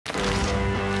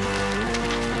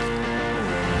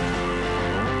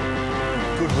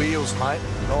wheels, mate.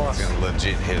 Nice. Gonna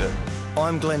legit hit it.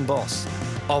 I'm Glenn Boss.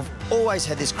 I've always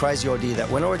had this crazy idea that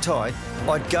when I retired,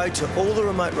 I'd go to all the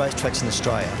remote racetracks in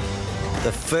Australia.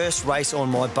 The first race on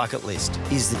my bucket list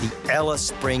is the Alice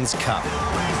Springs Cup.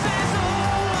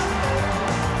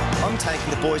 I'm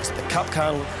taking the boys to the Cup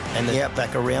Carnival and the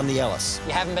Outback around the Alice. If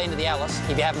you haven't been to the Alice,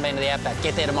 if you haven't been to the Outback,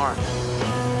 get there tomorrow.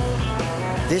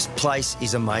 This place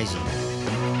is amazing.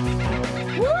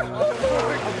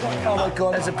 Oh my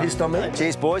God, has it pissed on me?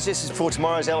 Cheers, boys. This is for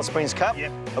tomorrow's Alice Springs Cup.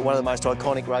 Yep. One of the most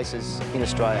iconic races in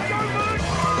Australia.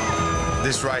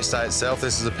 This race day itself,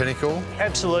 this is a pinnacle.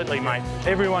 Absolutely, mate.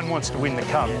 Everyone wants to win the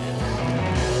cup.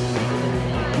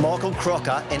 Michael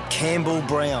Crocker and Campbell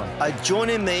Brown are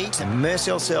joining me to immerse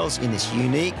ourselves in this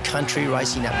unique country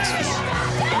racing atmosphere.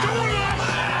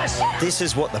 This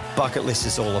is what the bucket list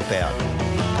is all about.